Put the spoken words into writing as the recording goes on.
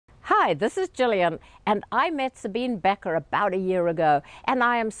Hi, this is Gillian, and I met Sabine Becker about a year ago, and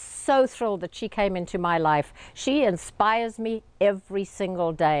I am so thrilled that she came into my life. She inspires me every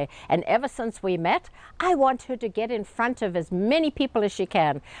single day, and ever since we met, I want her to get in front of as many people as she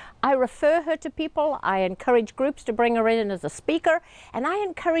can. I refer her to people, I encourage groups to bring her in as a speaker, and I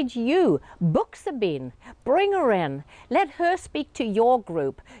encourage you, book Sabine, bring her in, let her speak to your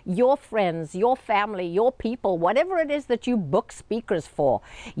group, your friends, your family, your people, whatever it is that you book speakers for.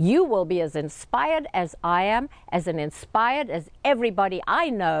 You will be as inspired as I am, as inspired as everybody I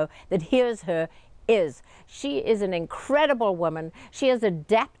know that hears her is. She is an incredible woman. She has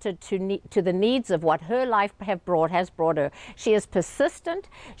adapted to the needs of what her life has brought her. She is persistent.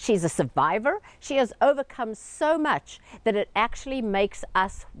 She's a survivor. She has overcome so much that it actually makes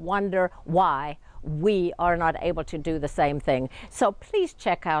us wonder why we are not able to do the same thing. So please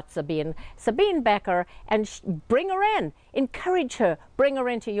check out Sabine Becker, and bring her in. Encourage her. Bring her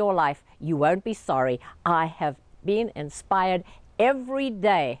into your life. You won't be sorry. I have been inspired every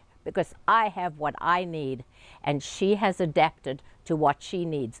day because I have what I need, and she has adapted to what she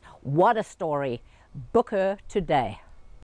needs. What a story. Book her today.